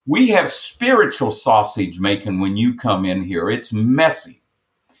We have spiritual sausage making when you come in here. It's messy.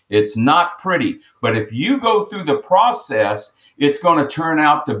 It's not pretty. But if you go through the process, it's going to turn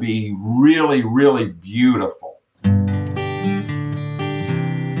out to be really, really beautiful.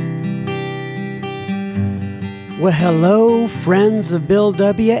 Well, hello, friends of Bill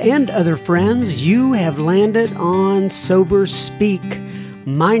W. and other friends. You have landed on Sober Speak.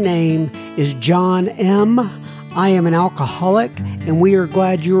 My name is John M. I am an alcoholic, and we are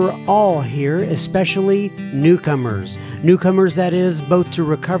glad you are all here, especially newcomers. Newcomers, that is, both to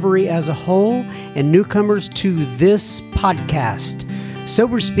recovery as a whole and newcomers to this podcast.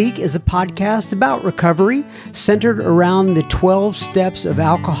 Sober Speak is a podcast about recovery centered around the 12 steps of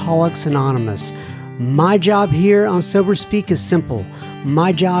Alcoholics Anonymous. My job here on Sober Speak is simple.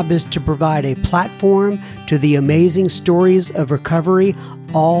 My job is to provide a platform to the amazing stories of recovery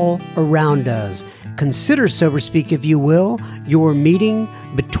all around us. Consider Sober Speak, if you will, your meeting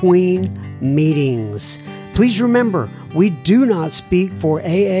between meetings. Please remember, we do not speak for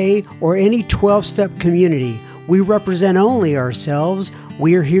AA or any 12-step community. We represent only ourselves.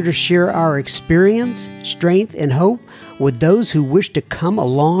 We are here to share our experience, strength, and hope with those who wish to come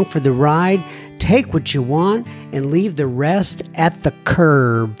along for the ride. Take what you want and leave the rest at the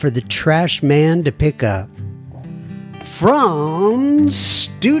curb for the trash man to pick up. From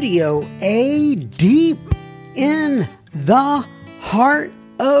Studio A, deep in the heart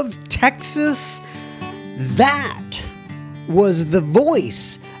of Texas, that was the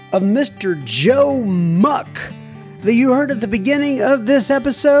voice of Mr. Joe Muck that you heard at the beginning of this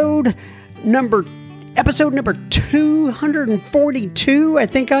episode number 242, I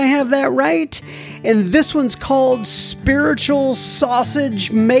think I have that right. And this one's called Spiritual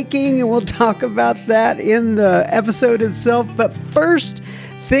Sausage Making, and we'll talk about that in the episode itself. But first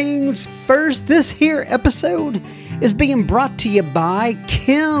things first, this here episode is being brought to you by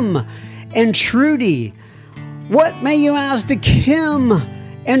Kim and Trudy. What, may you ask, did Kim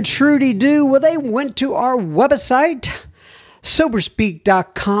and Trudy do? Well, they went to our website,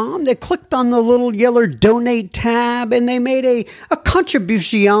 Soberspeak.com. They clicked on the little yellow donate tab and they made a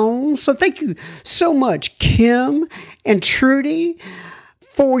contribution. So thank you so much, Kim and Trudy,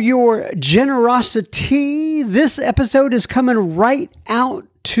 for your generosity. This episode is coming right out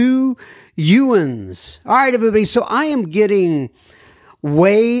to you'ns. All right, everybody. So I am getting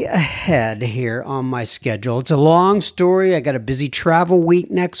way ahead here on my schedule. It's a long story. I got a busy travel week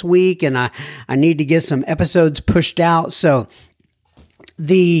next week, and I need to get some episodes pushed out. So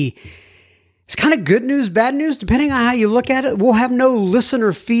it's kind of good news, bad news, depending on how you look at it. We'll have no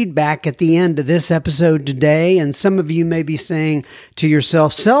listener feedback at the end of this episode today. And some of you may be saying to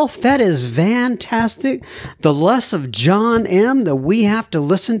yourself, that is fantastic. The less of John M. that we have to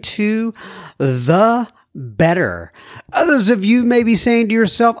listen to, the better. Others of you may be saying to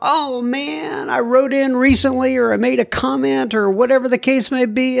yourself, oh man, I wrote in recently, or I made a comment, or whatever the case may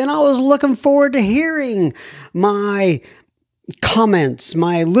be, and I was looking forward to hearing my comments,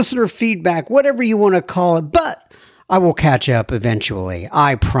 my listener feedback, whatever you want to call it, but I will catch up eventually.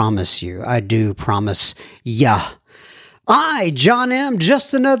 I promise you. I do promise ya. I, John M.,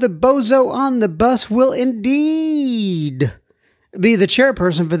 just another bozo on the bus, will indeed be the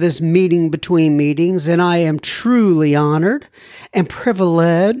chairperson for this meeting between meetings, and I am truly honored and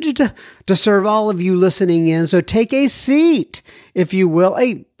privileged to serve all of you listening in. So take a seat, if you will.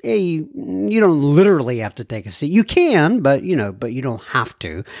 You don't literally have to take a seat. You can, but you don't have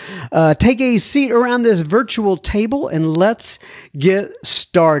to. Take a seat around this virtual table and let's get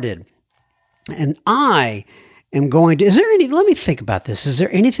started. And I am going to, let me think about this. Is there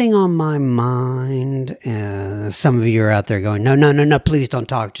anything on my mind? Some of you are out there going, no, please don't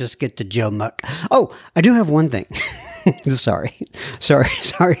talk. Just get to Joe Muck. Oh, I do have one thing. Sorry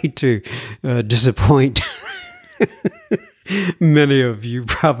to disappoint many of you,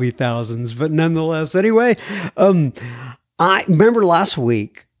 probably thousands, but nonetheless. Anyway, I remember last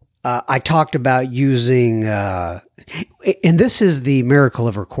week, I talked about using, and this is the miracle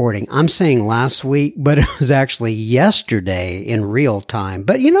of recording. I'm saying last week, but it was actually yesterday in real time.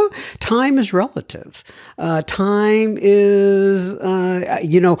 But, time is relative. Time is,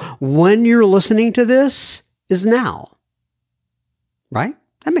 when you're listening to this is now, right?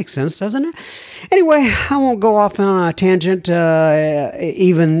 That makes sense, doesn't it? Anyway, I won't go off on a tangent, I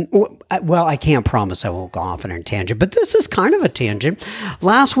can't promise I won't go off on a tangent, but this is kind of a tangent.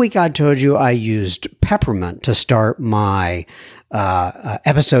 Last week I told you I used peppermint to start my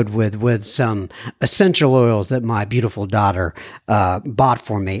episode with some essential oils that my beautiful daughter bought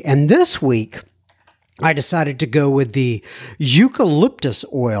for me. And this week I decided to go with the eucalyptus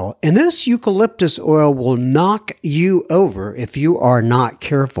oil. And this eucalyptus oil will knock you over if you are not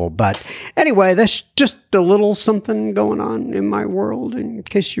careful. But anyway, that's just a little something going on in my world, in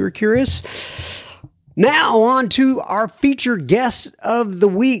case you were curious. Now on to our featured guest of the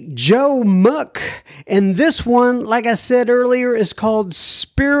week, Joe Muck. And this one, like I said earlier, is called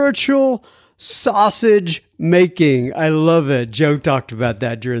Spiritual Sausage Making. I love it. Joe talked about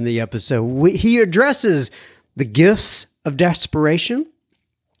that during the episode. He addresses the gifts of desperation,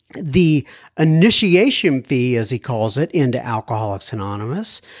 the initiation fee, as he calls it, into Alcoholics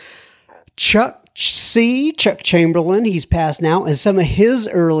Anonymous, Chuck Chamberlain, he's passed now, and some of his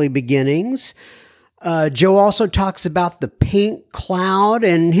early beginnings. Joe also talks about the pink cloud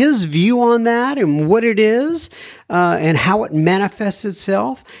and his view on that and what it is and how it manifests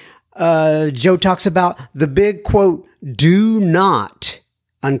itself. Joe talks about the big quote, "do not,"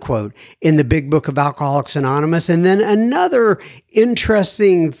 unquote, in the big book of Alcoholics Anonymous. And then another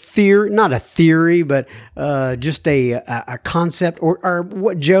interesting theory, not a theory, but just a concept or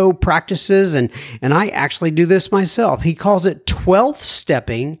what Joe practices. And I actually do this myself. He calls it 12th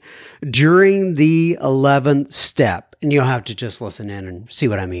stepping during the 11th step. And you'll have to just listen in and see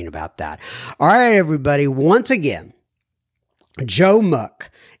what I mean about that. All right, everybody. Once again, Joe Muck.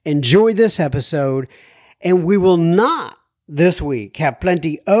 Enjoy this episode, and we will not this week have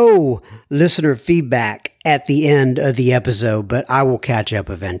plenty listener feedback at the end of the episode, but I will catch up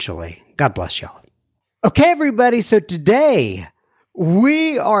eventually. God bless y'all. Okay, everybody. So today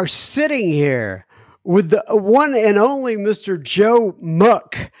we are sitting here with the one and only Mr. Joe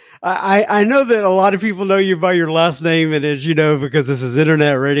Muck. I know that a lot of people know you by your last name, and as you know, because this is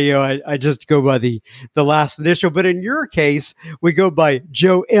internet radio, I just go by the last initial. But in your case, we go by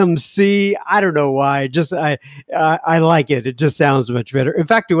Joe MC. I don't know why. I like it. It just sounds much better. In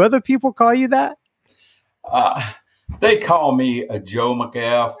fact, do other people call you that? They call me a Joe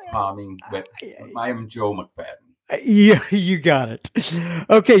McF. But I am Joe McFadden. Yeah, you got it.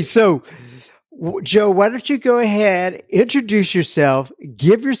 Okay, so Joe, why don't you go ahead, introduce yourself,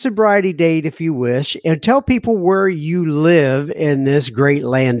 give your sobriety date if you wish, and tell people where you live in this great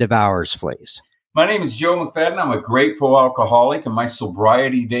land of ours, please. My name is Joe McFadden. I'm a grateful alcoholic, and my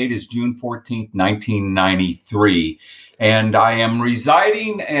sobriety date is June 14th, 1993. And I am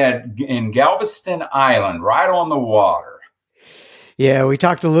residing in Galveston Island, right on the water. Yeah, we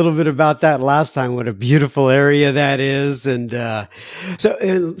talked a little bit about that last time, what a beautiful area that is. And so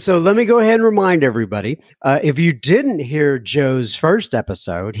let me go ahead and remind everybody, if you didn't hear Joe's first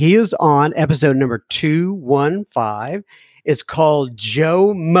episode, he is on episode number 215. It's called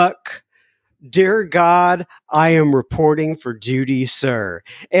Joe Muck. Dear God, I am reporting for duty, sir.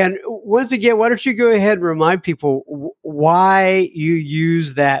 And once again, why don't you go ahead and remind people why you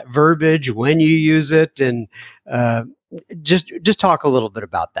use that verbiage, when you use it, and just talk a little bit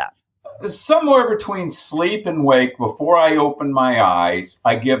about that. Somewhere between sleep and wake, before I open my eyes,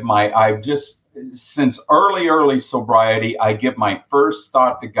 since early sobriety, I give my first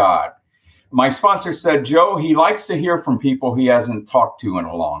thought to God. My sponsor said, Joe, he likes to hear from people he hasn't talked to in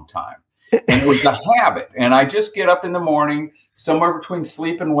a long time. And it was a habit. And I just get up in the morning, somewhere between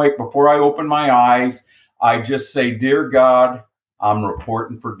sleep and wake, before I open my eyes, I just say, Dear God, I'm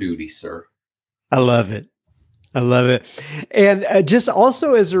reporting for duty, sir. I love it. And just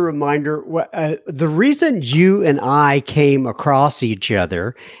also as a reminder, the reason you and I came across each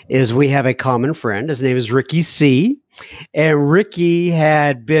other is we have a common friend. His name is Ricky C. And Ricky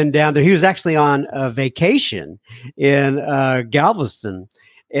had been down there. He was actually on a vacation in Galveston.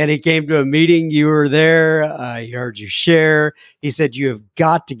 And he came to a meeting. You were there. He heard you share. He said, you have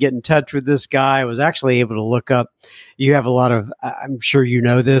got to get in touch with this guy. I was actually able to look up. You have a lot of, I'm sure you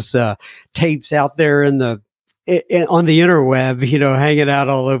know this, tapes out there on the interweb, hanging out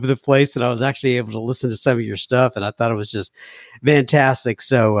all over the place. And I was actually able to listen to some of your stuff. And I thought it was just fantastic.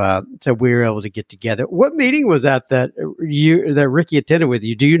 So we were able to get together. What meeting was that Ricky attended with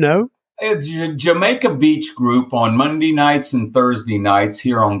you? Do you know? It's Jamaica Beach Group on Monday nights and Thursday nights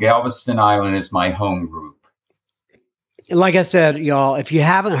here on Galveston Island is my home group. Like I said, y'all, if you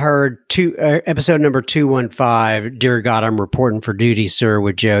haven't heard episode number 215, Dear God, I'm reporting for duty, sir,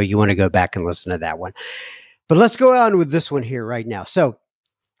 with Joe, you want to go back and listen to that one. But let's go on with this one here right now. So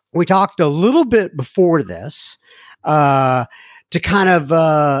we talked a little bit before this to kind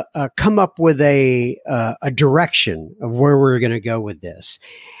of come up with a direction of where we're going to go with this.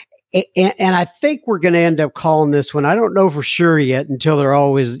 And I think we're going to end up calling this one, I don't know for sure yet until they're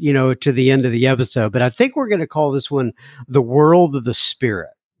always, to the end of the episode, but I think we're going to call this one The World of the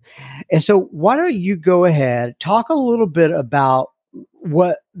Spirit. And so why don't you go ahead, talk a little bit about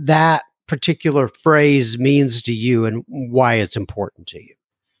what that particular phrase means to you and why it's important to you.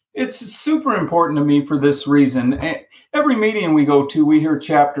 It's super important to me for this reason. Every meeting we go to, we hear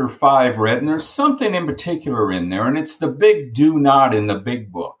chapter 5 read, and there's something in particular in there, and it's the big do not in the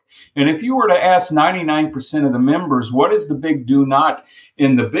big book. And if you were to ask 99% of the members, what is the big do not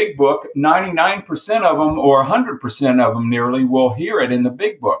in the big book, 99% of them, or 100% of them nearly, will hear it in the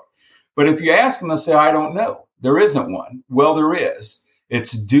big book. But if you ask them, they'll say, I don't know. There isn't one. Well, there is.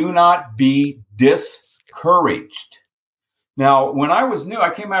 It's do not be discouraged. Now, when I was new,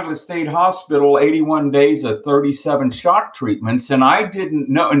 I came out of the state hospital, 81 days of 37 shock treatments, and I didn't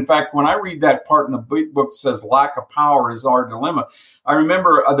know. In fact, when I read that part in the big book that says lack of power is our dilemma, I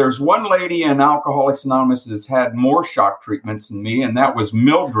remember there's one lady in Alcoholics Anonymous that's had more shock treatments than me, and that was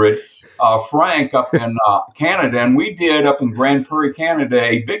Mildred Frank up in Canada. And we did up in Grand Prairie, Canada,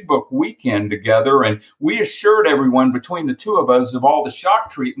 a big book weekend together, and we assured everyone between the two of us of all the shock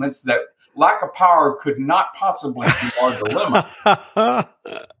treatments that lack of power could not possibly be our dilemma.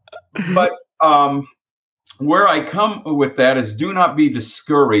 But where I come with that is do not be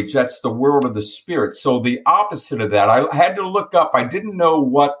discouraged. That's the world of the spirit. So the opposite of that, I had to look up. I didn't know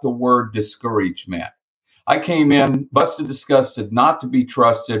what the word discouraged meant. I came in, busted, disgusted, not to be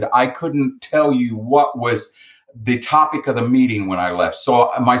trusted. I couldn't tell you what was the topic of the meeting when I left.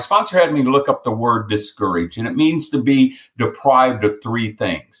 So my sponsor had me look up the word discouraged, and it means to be deprived of 3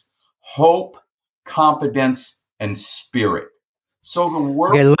 things: hope, confidence, and spirit. So the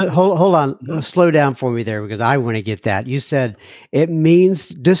word. Okay, hold on. Slow down for me there, because I want to get that. You said it means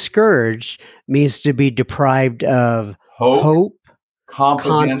discouraged means to be deprived of hope,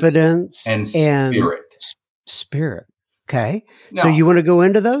 confidence, and spirit. Spirit. Okay. Now, so you want to go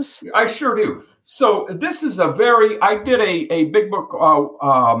into those? I sure do. So this is I did a big book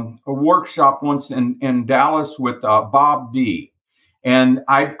a workshop once in Dallas with Bob D. And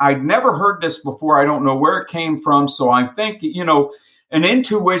I'd never heard this before. I don't know where it came from. So I think, an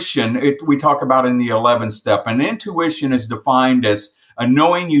intuition, we talk about in the 11th step, an intuition is defined as a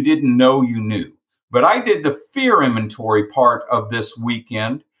knowing you didn't know you knew. But I did the fear inventory part of this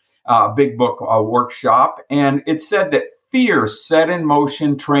weekend, big book workshop. And it said that fear set in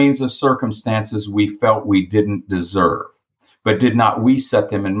motion trains of circumstances we felt we didn't deserve, but did not we set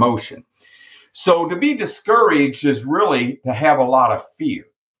them in motion. So to be discouraged is really to have a lot of fear.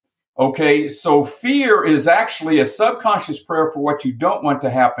 Okay, so fear is actually a subconscious prayer for what you don't want to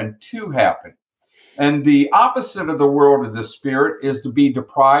happen. And the opposite of the world of the spirit is to be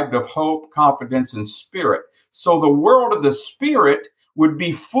deprived of hope, confidence, and spirit. So the world of the spirit would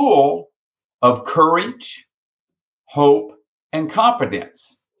be full of courage, hope, and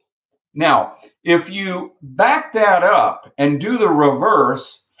confidence. Now, if you back that up and do the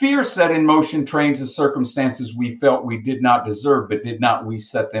reverse, fear set in motion trains the circumstances we felt we did not deserve, but did not we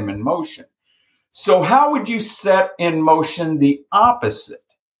set them in motion. So how would you set in motion the opposite?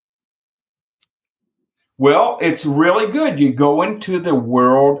 Well, it's really good. You go into the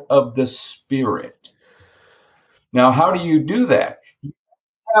world of the spirit. Now, how do you do that? You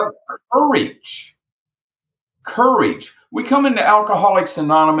have courage. Courage. We come into Alcoholics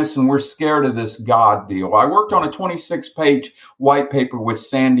Anonymous and we're scared of this God deal. I worked on a 26-page white paper with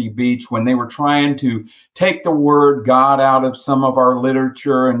Sandy Beach when they were trying to take the word God out of some of our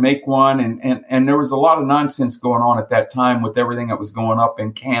literature and make one. And there was a lot of nonsense going on at that time with everything that was going up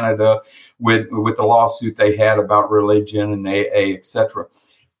in Canada with the lawsuit they had about religion and AA, etc.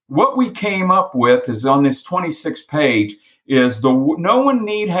 What we came up with is on this 26-page is no one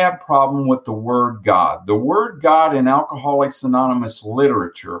need have problem with the word God. The word God in Alcoholics Anonymous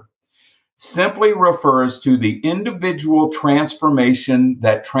literature simply refers to the individual transformation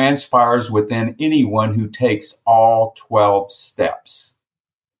that transpires within anyone who takes all 12 steps.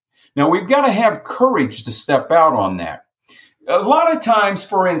 Now, we've got to have courage to step out on that. A lot of times,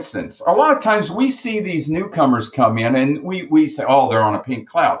 for instance, we see these newcomers come in and we say, oh, they're on a pink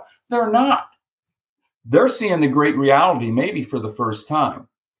cloud. They're not. They're seeing the great reality maybe for the first time.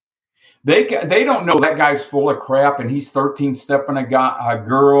 They don't know that guy's full of crap and he's 13-stepping a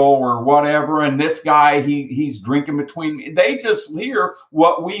girl or whatever. And this guy, he's drinking between. They just hear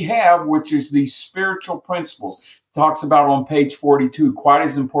what we have, which is these spiritual principles. It talks about on page 42, quite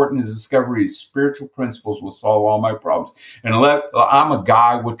as important as discovery is spiritual principles will solve all my problems. And I'm a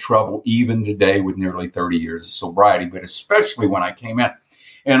guy with trouble even today with nearly 30 years of sobriety, but especially when I came in.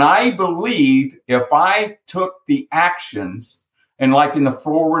 And I believe if I took the actions, and like in the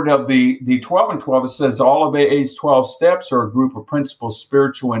forward of the 12 and 12, it says all of AA's 12 steps are a group of principles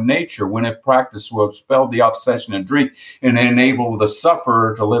spiritual in nature. When if practiced will expel the obsession of drink and enable the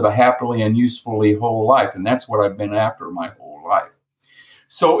sufferer to live a happily and usefully whole life. And that's what I've been after my whole life.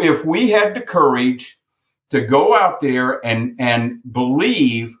 So if we had the courage to go out there and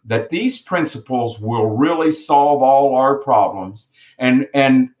believe that these principles will really solve all our problems. And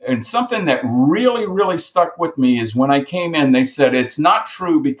something that really, really stuck with me is when I came in, they said, it's not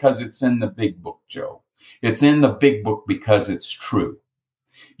true because it's in the big book, Joe. It's in the big book because it's true.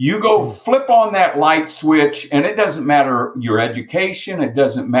 You go flip on that light switch, and it doesn't matter your education. It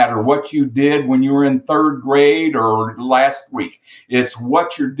doesn't matter what you did when you were in third grade or last week. It's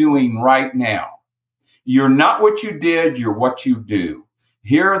what you're doing right now. You're not what you did, you're what you do.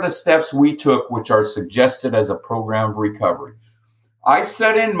 Here are the steps we took, which are suggested as a program of recovery. I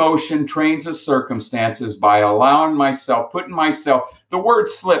set in motion trains of circumstances by allowing myself, the word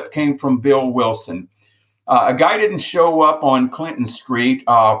slip came from Bill Wilson. A guy didn't show up on Clinton Street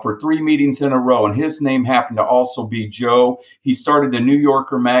for 3 meetings in a row, and his name happened to also be Joe. He started the New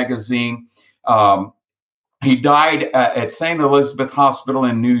Yorker magazine. He died at St. Elizabeth Hospital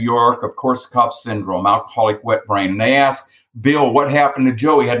in New York of Korsakoff syndrome, alcoholic wet brain. And they asked Bill what happened to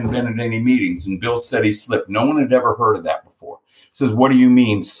Joe. He hadn't been at any meetings. And Bill said he slipped. No one had ever heard of that before. He says, what do you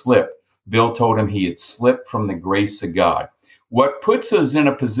mean slip? Bill told him he had slipped from the grace of God. What puts us in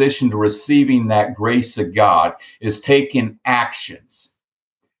a position to receiving that grace of God is taking actions.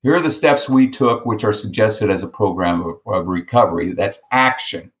 Here are the steps we took, which are suggested as a program of recovery. That's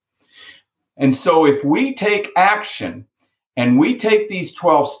action. And so if we take action and we take these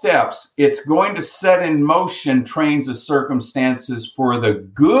 12 steps, it's going to set in motion trains of circumstances for the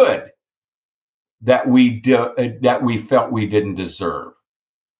good that we felt we didn't deserve.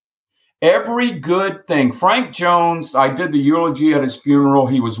 Every good thing. Frank Jones, I did the eulogy at his funeral.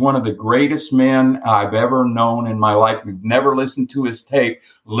 He was one of the greatest men I've ever known in my life. If you've never listened to his tape,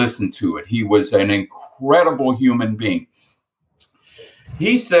 listen to it. He was an incredible human being.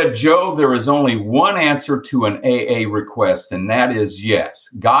 He said, Joe, there is only one answer to an AA request, and that is yes.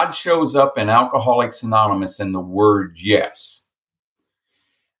 God shows up in Alcoholics Anonymous in the word yes.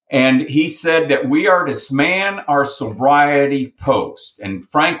 And he said that we are to man our sobriety post. And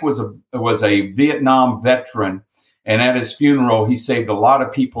Frank was a Vietnam veteran, and at his funeral, he saved a lot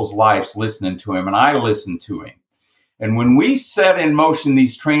of people's lives listening to him, and I listened to him. And when we set in motion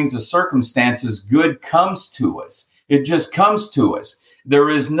these trains of circumstances, good comes to us. It just comes to us.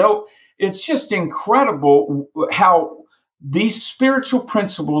 It's just incredible how these spiritual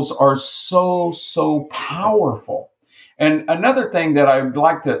principles are so powerful. And another thing that I would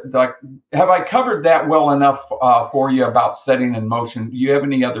like to, have I covered that well enough for you about setting in motion? Do you have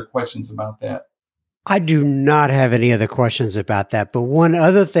any other questions about that? I do not have any other questions about that. But one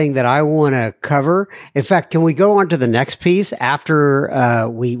other thing that I want to cover, in fact, can we go on to the next piece after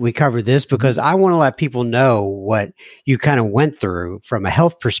we cover this? Because I want to let people know what you kind of went through from a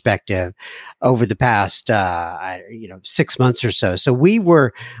health perspective over the past 6 months or so. So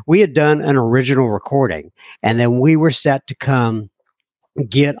we had done an original recording, and then we were set to come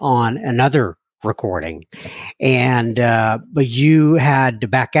get on another recording, and but you had to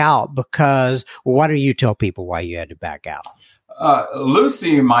back out because, well, why don't you tell people why you had to back out?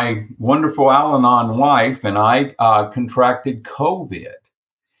 Lucy, my wonderful Al-Anon wife, and I contracted COVID,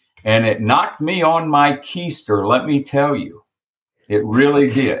 and it knocked me on my keister, let me tell you. It really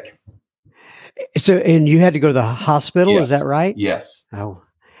did. So, and you had to go to the hospital, Yes. Is that right? Yes. Oh,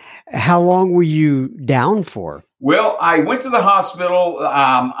 how long were you down for? Well, I went to the hospital.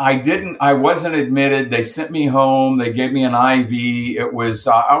 I wasn't admitted. They sent me home. They gave me an IV.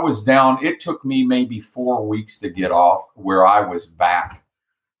 I was down. It took me maybe 4 weeks to get off where I was back.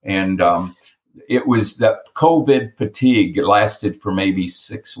 And it was that COVID fatigue. It lasted for maybe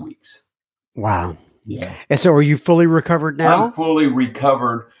 6 weeks. Wow. Yeah. And so are you fully recovered now? I'm fully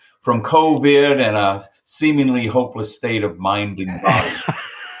recovered from COVID and a seemingly hopeless state of mind and body.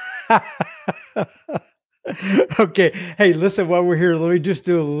 Okay. Hey, listen, while we're here, let me just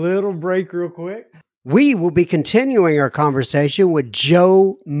do a little break real quick. We will be continuing our conversation with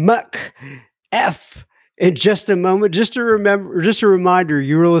Joe Muck F in just a moment. Just a reminder,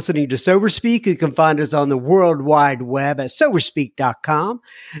 you're listening to Sober Speak. You can find us on the World Wide Web at soberspeak.com.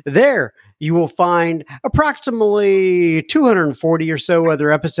 There you will find approximately 240 or so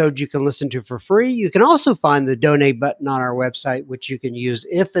other episodes you can listen to for free. You can also find the donate button on our website, which you can use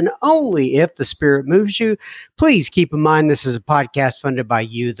if and only if the spirit moves you. Please keep in mind this is a podcast funded by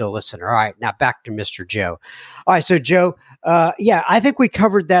you, the listener. All right, now back to Mr. Joe. All right, so Joe, I think we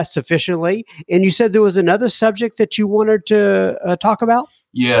covered that sufficiently. And you said there was another subject that you wanted to talk about?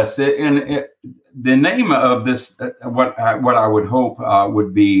 Yes, the name of this, what I would hope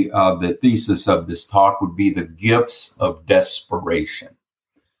would be the thesis of this talk would be the gifts of desperation.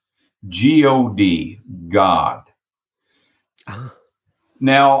 God, God.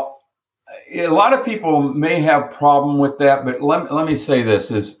 Now, a lot of people may have problem with that, but let me say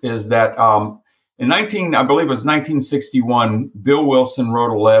this is that in I believe it was 1961, Bill Wilson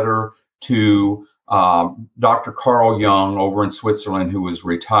wrote a letter to Dr. Carl Jung over in Switzerland, who was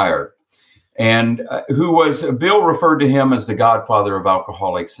retired, and Bill referred to him as the godfather of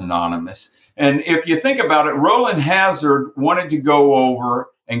Alcoholics Anonymous. And if you think about it, Roland Hazard wanted to go over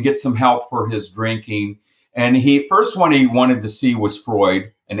and get some help for his drinking. And first one he wanted to see was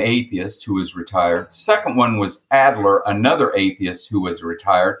Freud, an atheist who was retired. Second one was Adler, another atheist who was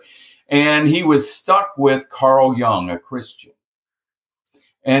retired. And he was stuck with Carl Jung, a Christian.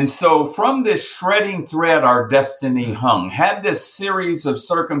 And so from this shredding thread, our destiny hung. Had this series of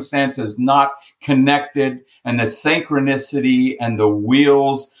circumstances not connected, and the synchronicity and the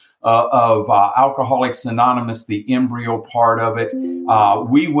wheels of Alcoholics Anonymous, the embryo part of it,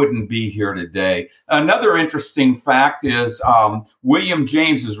 we wouldn't be here today. Another interesting fact is William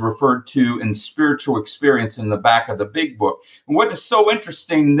James is referred to in Spiritual Experience in the back of the big book. And what is so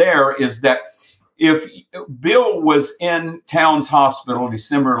interesting there is that if Bill was in Towns Hospital,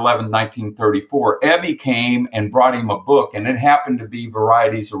 December 11, 1934, Ebby came and brought him a book, and it happened to be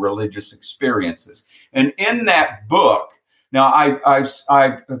Varieties of Religious Experiences. And in that book, now,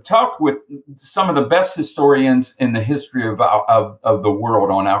 I've talked with some of the best historians in the history of the world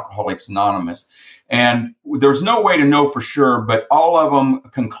on Alcoholics Anonymous, and there's no way to know for sure, but all of them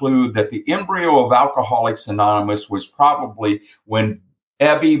conclude that the embryo of Alcoholics Anonymous was probably when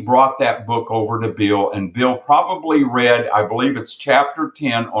Ebby brought that book over to Bill, and Bill probably read, I believe it's chapter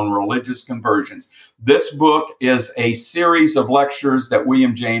 10 on religious conversions. This book is a series of lectures that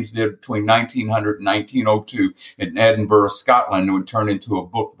William James did between 1900 and 1902 in Edinburgh, Scotland, and would turn into a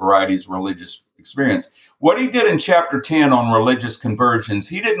book, Varieties of Religious Experience. What he did in chapter 10 on religious conversions,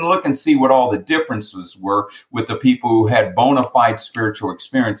 he didn't look and see what all the differences were with the people who had bona fide spiritual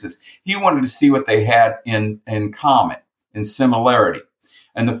experiences. He wanted to see what they had in common, in similarity.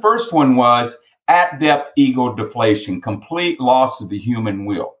 And the first one was at-depth ego deflation, complete loss of the human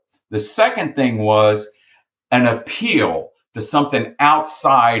will. The second thing was an appeal to something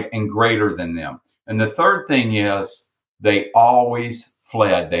outside and greater than them. And the third thing is they always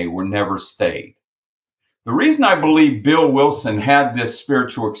fled. They were never stayed. The reason I believe Bill Wilson had this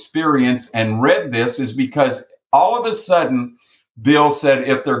spiritual experience and read this is because all of a sudden, Bill said,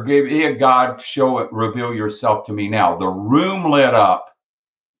 if there be a God, show it, reveal yourself to me now. The room lit up.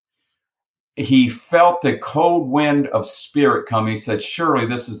 He felt the cold wind of spirit come. He said, surely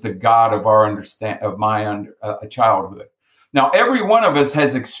this is the God of my childhood. Now, every one of us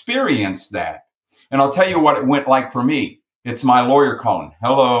has experienced that. And I'll tell you what it went like for me. It's my lawyer calling.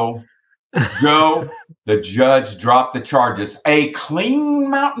 Hello, Joe. The judge dropped the charges. A clean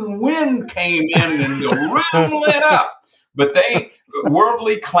mountain wind came in and the room lit up. But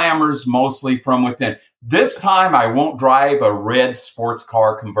worldly clamors mostly from within. This time I won't drive a red sports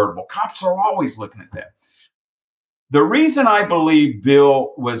car convertible. Cops are always looking at that. The reason I believe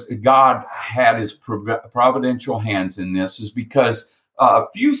God had his providential hands in this is because a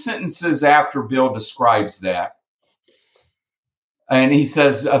few sentences after Bill describes that, and he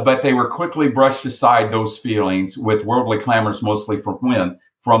says, but they were quickly brushed aside, those feelings, with worldly clamors mostly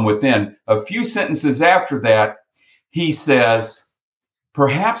from within. A few sentences after that, he says,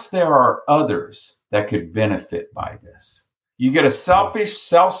 perhaps there are others that could benefit by this. You get a selfish,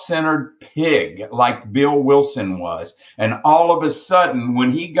 self-centered pig like Bill Wilson was. And all of a sudden,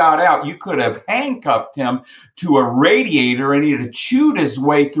 when he got out, you could have handcuffed him to a radiator and he'd have chewed his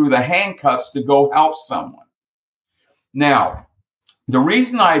way through the handcuffs to go help someone. Now, the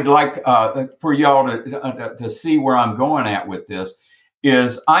reason I'd like for y'all to see where I'm going at with this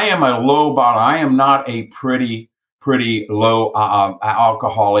is I am a low bottom. I am not a pretty low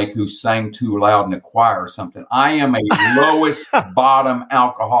alcoholic who sang too loud in the choir or something. I am a lowest bottom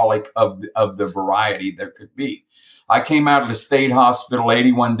alcoholic of the variety there could be. I came out of the state hospital,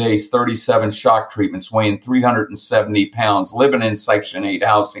 81 days, 37 shock treatments, weighing 370 pounds, living in Section 8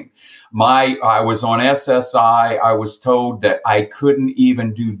 housing. I was on SSI. I was told that I couldn't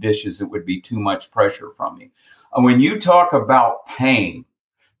even do dishes. It would be too much pressure from me. And when you talk about pain,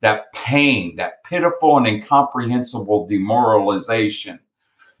 that pitiful and incomprehensible demoralization.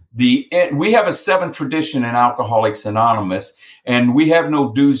 We have a 7th tradition in Alcoholics Anonymous, and we have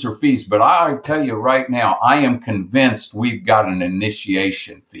no dues or fees. But I tell you right now, I am convinced we've got an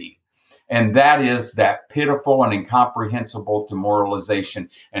initiation fee. And that is that pitiful and incomprehensible demoralization.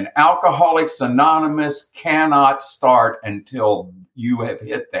 And Alcoholics Anonymous cannot start until you have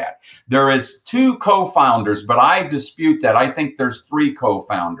hit that. There is 2 co-founders, but I dispute that. I think there's 3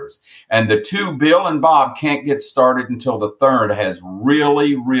 co-founders. And the 2, Bill and Bob, can't get started until the 3rd has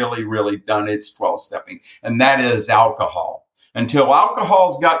really, really, really done its 12-stepping. And that is alcohol. Until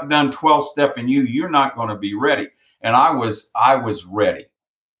alcohol's got done 12-stepping you're not going to be ready. And I was ready.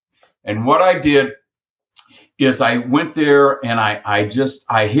 And what I did is I went there and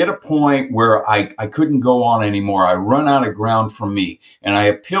I hit a point where I couldn't go on anymore. I run out of ground from me, and I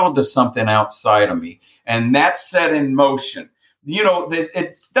appealed to something outside of me, and that set in motion.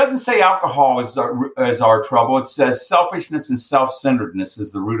 It doesn't say alcohol is our trouble. It says selfishness and self-centeredness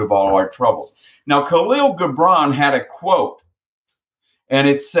is the root of all our troubles. Now, Khalil Gibran had a quote, and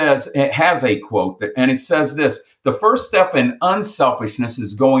it has a quote, and it says this: the first step in unselfishness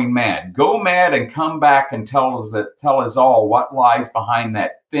is going mad. Go mad and come back and tell us all what lies behind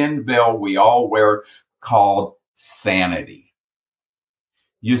that thin veil we all wear called sanity.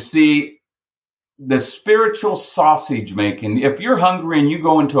 You see, the spiritual sausage making, if you're hungry and you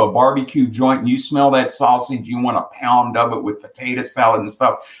go into a barbecue joint and you smell that sausage, you want a pound of it with potato salad and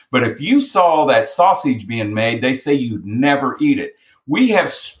stuff. But if you saw that sausage being made, they say you'd never eat it. We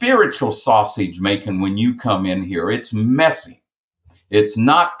have spiritual sausage making when you come in here. It's messy. It's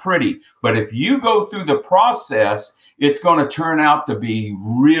not pretty. But if you go through the process, it's going to turn out to be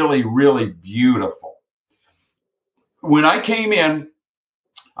really, really beautiful. When I came in,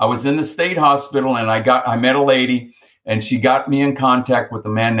 I was in the state hospital, and I met a lady, and she got me in contact with a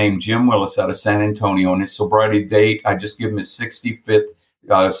man named Jim Willis out of San Antonio. And his sobriety date, I just give him his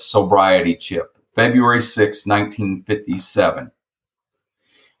 65th sobriety chip, February 6, 1957.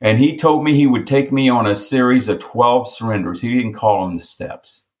 And he told me he would take me on a series of 12 surrenders. He didn't call them the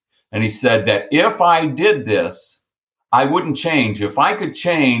steps. And he said that if I did this, I wouldn't change. If I could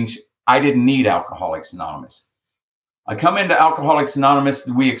change, I didn't need Alcoholics Anonymous. I come into Alcoholics Anonymous,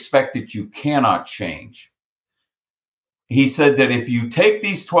 we expect that you cannot change. He said that if you take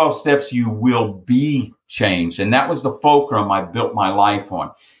these 12 steps, you will be changed. And that was the fulcrum I built my life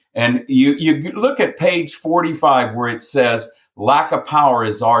on. And you look at page 45 where it says, lack of power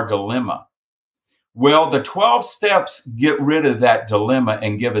is our dilemma. Well, the 12 steps get rid of that dilemma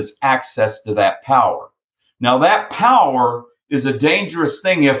and give us access to that power. Now, that power is a dangerous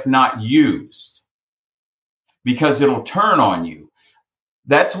thing if not used, because it'll turn on you.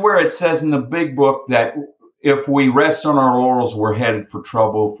 That's where it says in the big book that if we rest on our laurels, we're headed for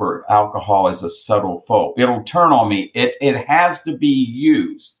trouble, for alcohol is a subtle foe. It'll turn on me. It has to be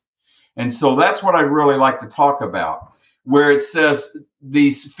used. And so that's what I really like to talk about, where it says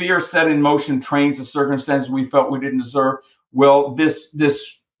these fear set in motion trains the circumstances we felt we didn't deserve. Well,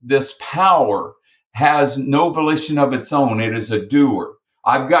 this power has no volition of its own. It is a doer.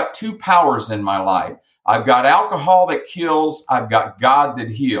 I've got 2 powers in my life. I've got alcohol that kills. I've got God that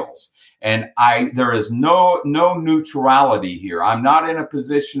heals. And there is no neutrality here. I'm not in a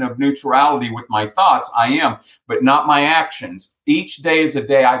position of neutrality with my thoughts. I am, but not my actions. Each day is a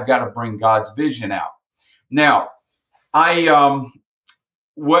day I've got to bring God's vision out. Now,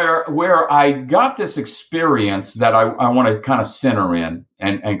 where I got this experience that I want to kind of center in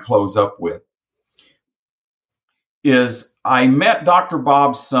and close up with is I met Dr.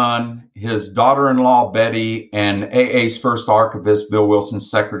 Bob's son, his daughter-in-law, Betty, and AA's first archivist, Bill Wilson's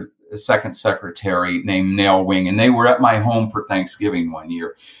second secretary named Nell Wing. And they were at my home for Thanksgiving one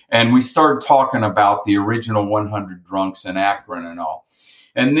year. And we started talking about the original 100 Drunks in Akron and all.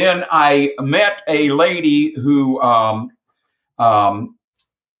 And then I met a lady who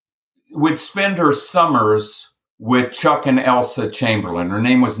would spend her summers with Chuck and Elsa Chamberlain. Her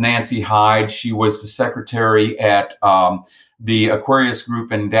name was Nancy Hyde. She was the secretary at the Aquarius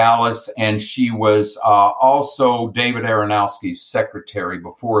Group in Dallas, and she was also David Aronofsky's secretary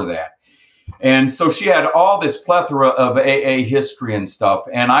before that. And so she had all this plethora of AA history and stuff,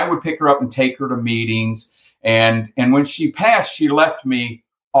 and I would pick her up and take her to meetings. And when she passed, she left me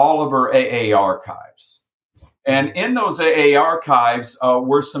all of her AA archives. And in those AA archives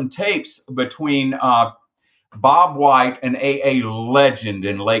were some tapes between Bob White, an AA legend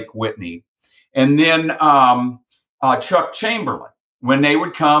in Lake Whitney, and then Chuck Chamberlain. When they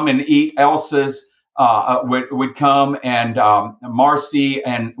would come and eat, Elsa's would come, and Marcy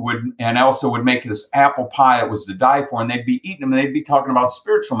and Elsa would make this apple pie. It was to die for, and they'd be eating them, and they'd be talking about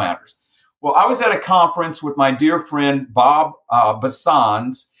spiritual matters. Well, I was at a conference with my dear friend Bob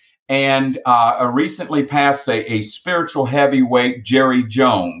Bassans, and recently passed a spiritual heavyweight, Jerry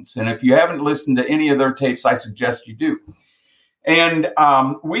Jones. And if you haven't listened to any of their tapes, I suggest you do. And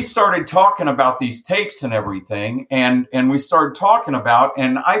we started talking about these tapes and everything. And we started talking about,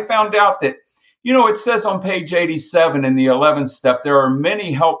 and I found out that You know, it says on page 87 in the 11th step, there are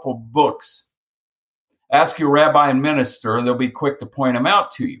many helpful books. Ask your rabbi and minister, and they'll be quick to point them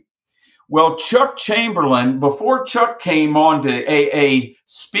out to you. Well, Chuck Chamberlain, before Chuck came on to AA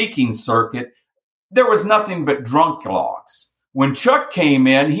speaking circuit, there was nothing but drunk logs. When Chuck came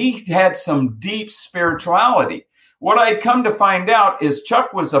in, he had some deep spirituality. What I had come to find out is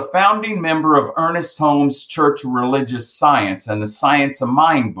Chuck was a founding member of Ernest Holmes' Church of Religious Science and the Science of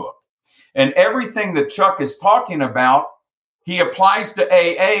Mind book. And everything that Chuck is talking about, he applies to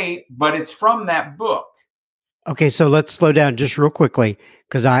AA, but it's from that book. Okay, so let's slow down just real quickly,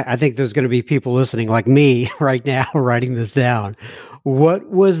 because I think there's going to be people listening like me right now writing this down. What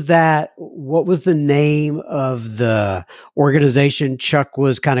was that? What was the name of the organization Chuck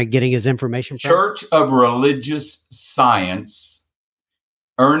was kind of getting his information from? Church of Religious Science,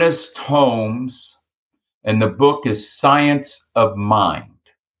 Ernest Holmes, and the book is Science of Mind.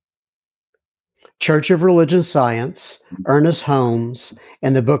 Church of Religious Science, Ernest Holmes,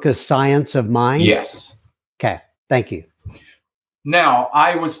 and the book is Science of Mind? Yes. Okay, thank you. Now,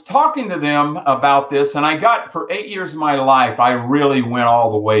 I was talking to them about this, and I got, for 8 years of my life, I really went all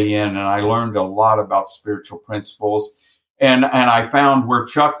the way in, and I learned a lot about spiritual principles. And I found where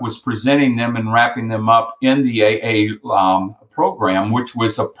Chuck was presenting them and wrapping them up in the AA program, which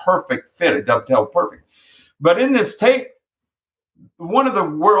was a perfect fit, a dovetail perfect. But in this tape, one of the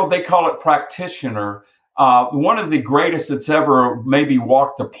world, they call it practitioner, one of the greatest that's ever maybe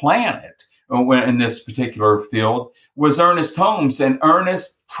walked the planet in this particular field was Ernest Holmes. And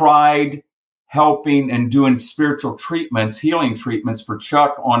Ernest tried helping and doing spiritual treatments, healing treatments for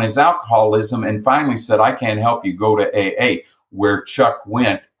Chuck on his alcoholism, and finally said, I can't help you, go to AA, where Chuck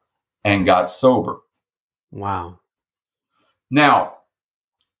went and got sober. Wow. Now,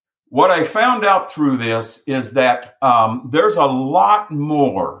 what I found out through this is that there's a lot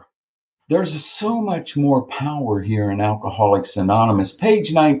more. There's so much more power here in Alcoholics Anonymous.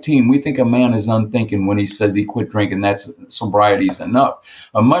 Page 19, we think a man is unthinking when he says he quit drinking. That's sobriety is enough.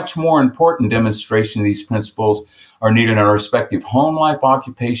 A much more important demonstration of these principles are needed in our respective home life,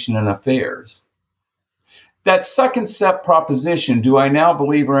 occupation, and affairs. That second step proposition, do I now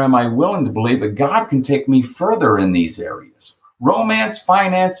believe or am I willing to believe that God can take me further in these areas? Romance,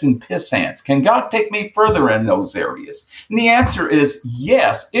 finance, and pissants. Can God take me further in those areas? And the answer is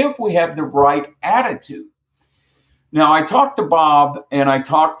yes, if we have the right attitude. Now, I talked to Bob and I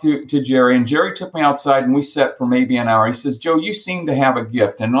talked to Jerry, and Jerry took me outside and we sat for maybe an hour. He says, Joe, you seem to have a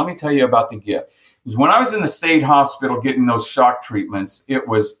gift. And let me tell you about the gift. Because when I was in the state hospital getting those shock treatments, it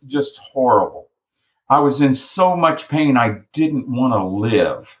was just horrible. I was in so much pain, I didn't want to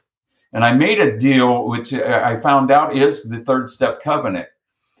live. And I made a deal, which I found out is the third step covenant.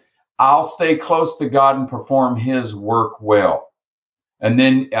 I'll stay close to God and perform his work well. And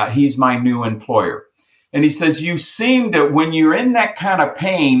then he's my new employer. And he says, you seem to, when you're in that kind of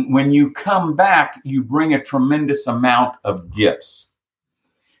pain, when you come back, you bring a tremendous amount of gifts.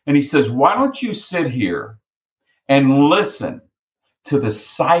 And he says, why don't you sit here and listen to the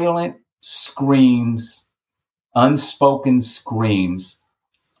silent screams, unspoken screams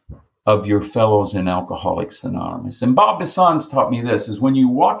of your fellows in Alcoholics Anonymous. And Bob Bassans taught me this, is when you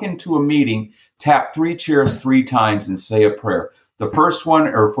walk into a meeting, tap 3 chairs 3 times and say a prayer. The first one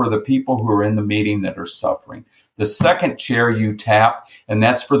are for the people who are in the meeting that are suffering. The second chair you tap, and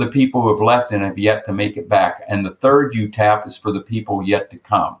that's for the people who have left and have yet to make it back. And the third you tap is for the people yet to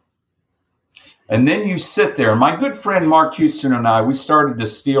come. And then you sit there. My good friend Mark Houston and I, we started the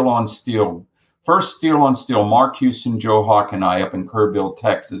Steel on Steel. First Steel on Steel, Mark Houston, Joe Hawk, and I up in Kerrville,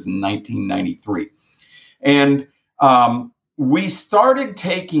 Texas in 1993. And we started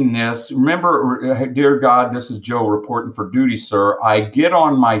taking this. Remember, dear God, this is Joe reporting for duty, sir. I get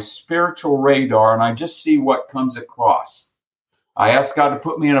on my spiritual radar and I just see what comes across. I ask God to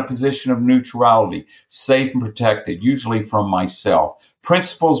put me in a position of neutrality, safe and protected, usually from myself.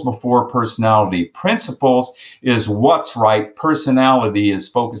 Principles before personality. Principles is what's right. Personality is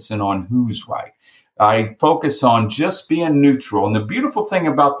focusing on who's right. I focus on just being neutral. And the beautiful thing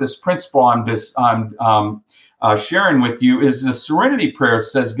about this principle I'm sharing with you is the serenity prayer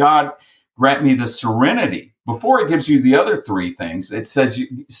says, God, grant me the serenity. Before it gives you the other 3 things, it says,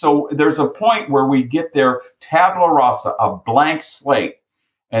 so there's a point where we get there, tabula rasa, a blank slate,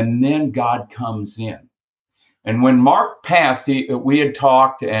 and then God comes in. And when Mark passed, we had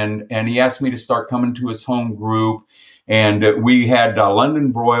talked, and he asked me to start coming to his home group. And we had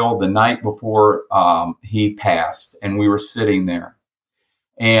London Broil the night before he passed, and we were sitting there.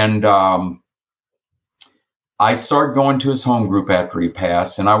 And I started going to his home group after he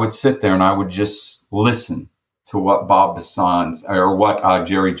passed, and I would sit there and I would just listen to what Bob Bassans or what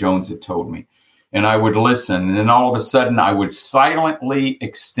Jerry Jones had told me. and I would listen. And then all of a sudden I would silently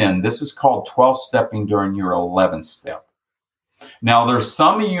extend. This is called 12 stepping during your 11th step. Now, there's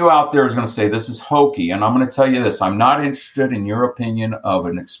some of you out there who's going to say this is hokey, and I'm going to tell you this. I'm not interested in your opinion of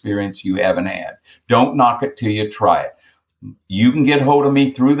an experience you haven't had. Don't knock it till you try it. You can get hold of me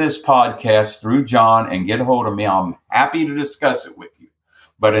through this podcast, through John, and get hold of me. I'm happy to discuss it with you.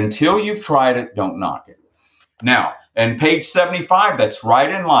 But until you've tried it, don't knock it. Now, and page 75, that's right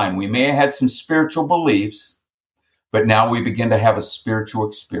in line. We may have had some spiritual beliefs, but now we begin to have a spiritual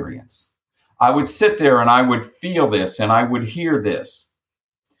experience. I would sit there and I would feel this and I would hear this.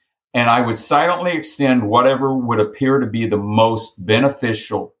 And I would silently extend whatever would appear to be the most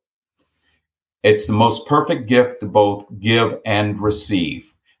beneficial. It's the most perfect gift to both give and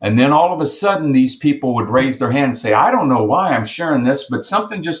receive. And then all of a sudden, these people would raise their hand and say, I don't know why I'm sharing this, but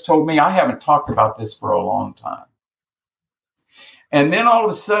something just told me I haven't talked about this for a long time. And then all of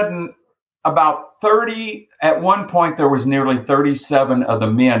a sudden, about 30, at one point, there was nearly 37 of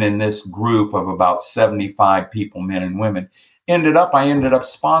the men in this group of about 75 people, men and women. I ended up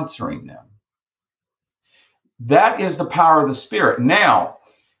sponsoring them. That is the power of the Spirit. Now,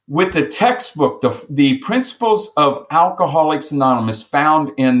 with the textbook, the principles of Alcoholics Anonymous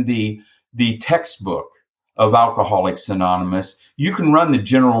found in the textbook of Alcoholics Anonymous, you can run the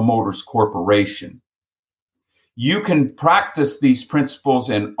General Motors Corporation. You can practice these principles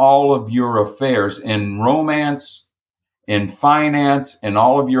in all of your affairs, in romance, in finance, in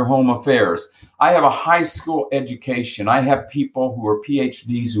all of your home affairs. I have a high school education. I have people who are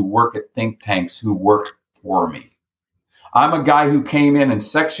PhDs who work at think tanks who work for me. I'm a guy who came in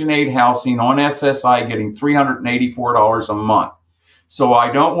Section 8 housing on SSI getting $384 a month. So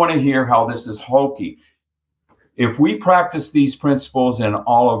I don't want to hear how this is hokey. If we practice these principles in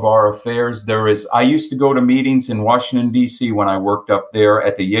all of our affairs, I used to go to meetings in Washington, D.C. when I worked up there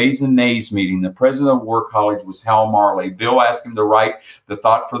at the Yeas and Nays meeting. The president of War College was Hal Marley. Bill asked him to write the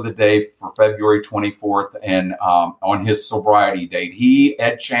thought for the day for February 24th and on his sobriety date. He,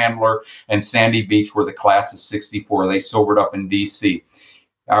 Ed Chandler, and Sandy Beach were the class of 64. They sobered up in D.C.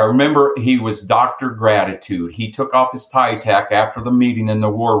 I remember he was Dr. Gratitude. He took off his tie tack after the meeting in the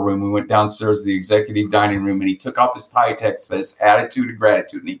war room. We went downstairs to the executive dining room, and he took off his tie tack, says, Attitude of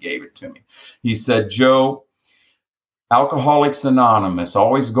Gratitude, and he gave it to me. He said, Joe, Alcoholics Anonymous,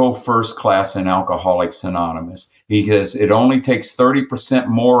 always go first class in Alcoholics Anonymous because it only takes 30%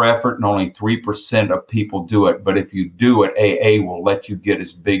 more effort and only 3% of people do it. But if you do it, AA will let you get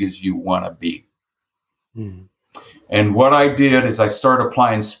as big as you want to be. Mm-hmm. And what I did is I started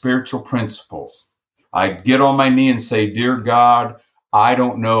applying spiritual principles. I'd get on my knee and say, Dear God, I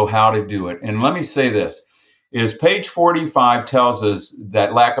don't know how to do it. And let me say this, is page 45 tells us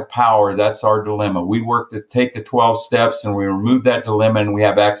that lack of power, that's our dilemma. We work to take the 12 steps and we remove that dilemma and we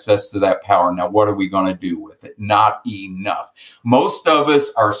have access to that power. Now, what are we going to do with it? Not enough. Most of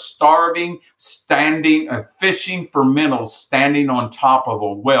us are starving, standing, fishing for minnows, standing on top of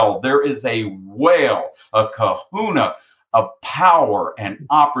a well. There is a whale, a kahuna, of power and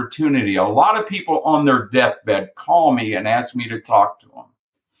opportunity. A lot of people on their deathbed call me and ask me to talk to them.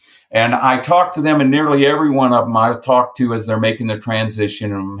 And I talk to them, and nearly every one of them I talk to as they're making the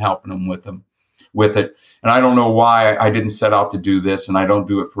transition, and I'm helping them with it. And I don't know why I didn't set out to do this, and I don't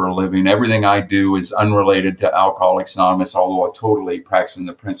do it for a living. Everything I do is unrelated to Alcoholics Anonymous, although I totally practicing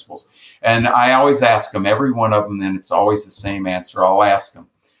the principles. And I always ask them, every one of them, and it's always the same answer. I'll ask them.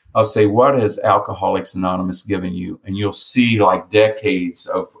 I'll say, what has Alcoholics Anonymous given you? And you'll see like decades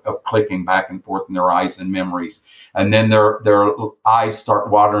of clicking back and forth in their eyes and memories. And then their eyes start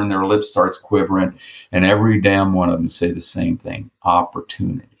watering, their lips starts quivering. And every damn one of them say the same thing,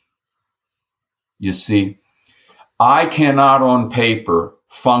 opportunity. You see, I cannot on paper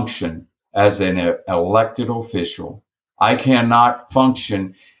function as an elected official. I cannot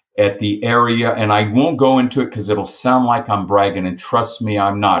function at the area, and I won't go into it because it'll sound like I'm bragging, and trust me,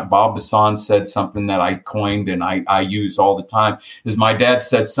 I'm not. Bob Bassan said something that I coined and I use all the time, is my dad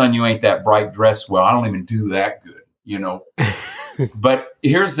said, son, you ain't that bright dressed well. I don't even do that good, you know. But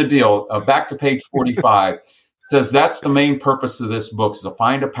here's the deal. Back to page 45. It says that's the main purpose of this book, is to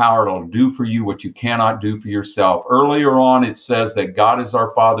find a power that'll do for you what you cannot do for yourself. Earlier on, it says that God is our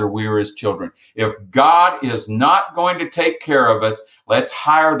Father, we are his children. If God is not going to take care of us, let's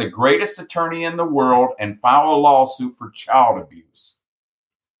hire the greatest attorney in the world and file a lawsuit for child abuse.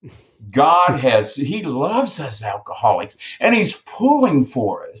 God he loves us alcoholics, and he's pulling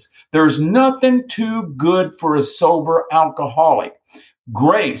for us. There's nothing too good for a sober alcoholic.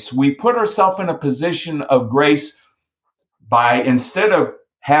 Grace, we put ourselves in a position of grace by, instead of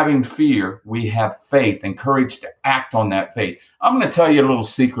having fear, we have faith and courage to act on that faith. I'm going to tell you a little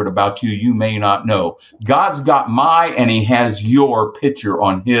secret about you may not know. God's got and he has your picture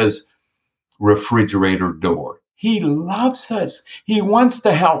on his refrigerator door. He loves us. He wants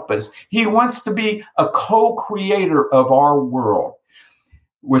to help us. He wants to be a co-creator of our world.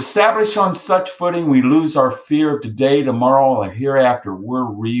 We're established on such footing, we lose our fear of today, tomorrow, or hereafter.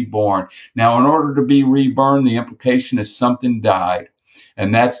 We're reborn. Now, in order to be reborn, the implication is something died.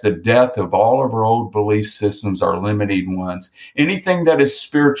 And that's the death of all of our old belief systems, our limited ones. Anything that is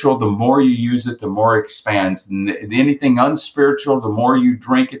spiritual, the more you use it, the more it expands. And anything unspiritual, the more you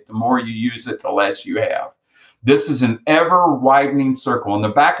drink it, the more you use it, the less you have. This is an ever-widening circle. On the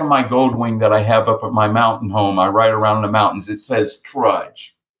back of my gold wing that I have up at my mountain home, I ride around the mountains, it says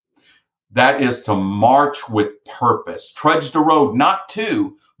trudge. That is to march with purpose. Trudge the road, not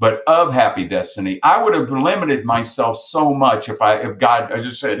to, but of happy destiny. I would have limited myself so much if God, I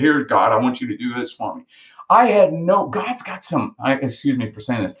just said, here's God, I want you to do this for me. God's got excuse me for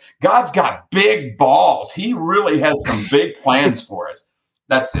saying this, God's got big balls. He really has some big plans for us.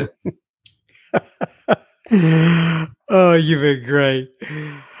 That's it. Oh, you've been great.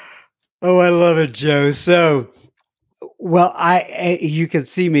 Oh, I love it, Joe. So, well, you can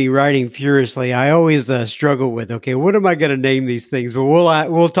see me writing furiously. I always struggle with, okay, what am I going to name these things? But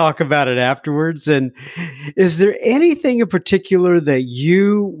we'll talk about it afterwards. And is there anything in particular that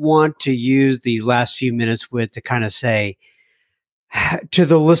you want to use these last few minutes with to kind of say to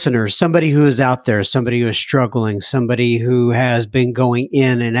the listeners, somebody who is out there, somebody who is struggling, somebody who has been going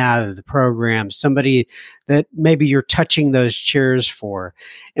in and out of the program, somebody that maybe you're touching those chairs for,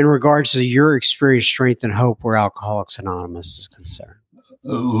 in regards to your experience, strength, and hope where Alcoholics Anonymous is concerned?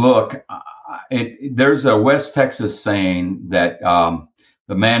 Look, there's a West Texas saying that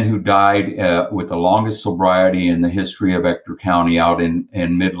the man who died with the longest sobriety in the history of Ector County out in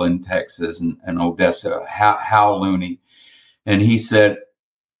Midland, Texas, and Odessa, Hal Looney. And he said,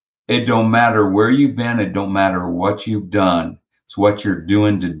 it don't matter where you've been. It don't matter what you've done. It's what you're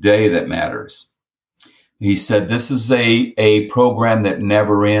doing today that matters. He said, this is a program that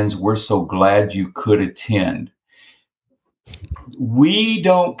never ends. We're so glad you could attend. We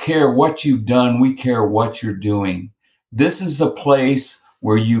don't care what you've done. We care what you're doing. This is a place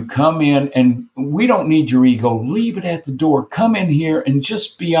where you come in, and we don't need your ego. Leave it at the door. Come in here and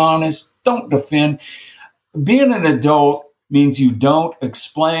just be honest. Don't defend. Being an adult means you don't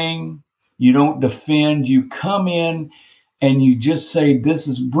explain, you don't defend, you come in and you just say,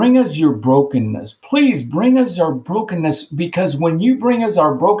 bring us your brokenness. Please bring us our brokenness, because when you bring us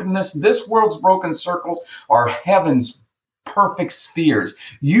our brokenness, this world's broken circles are heaven's perfect spheres.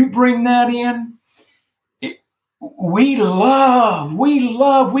 You bring that in, we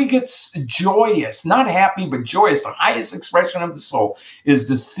get joyous, not happy, but joyous. The highest expression of the soul is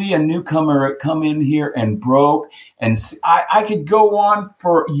to see a newcomer come in here and broke. And I could go on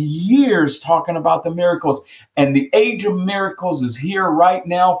for years talking about the miracles. And the age of miracles is here right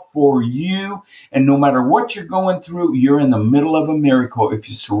now for you. And no matter what you're going through, you're in the middle of a miracle if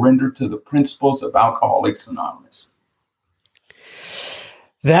you surrender to the principles of Alcoholics Anonymous.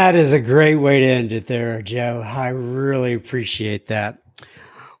 That is a great way to end it there, Joe. I really appreciate that.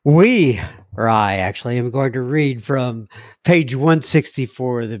 I actually am going to read from page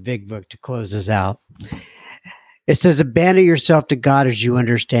 164 of the Big Book to close us out. It says, abandon yourself to God as you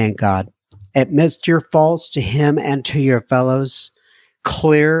understand God. Admit your faults to him and to your fellows.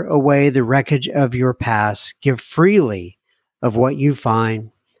 Clear away the wreckage of your past. Give freely of what you find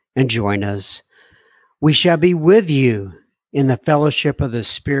and join us. We shall be with you in the fellowship of the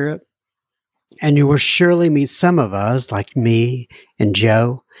Spirit, and you will surely meet some of us, like me and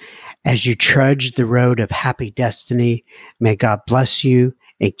Joe, as you trudge the road of happy destiny. May God bless you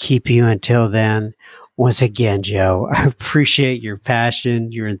and keep you until then. Once again, Joe, I appreciate your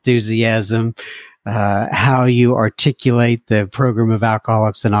passion, your enthusiasm, how you articulate the program of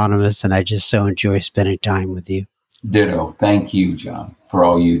Alcoholics Anonymous, and I just so enjoy spending time with you. Ditto. Thank you, John, for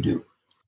all you do.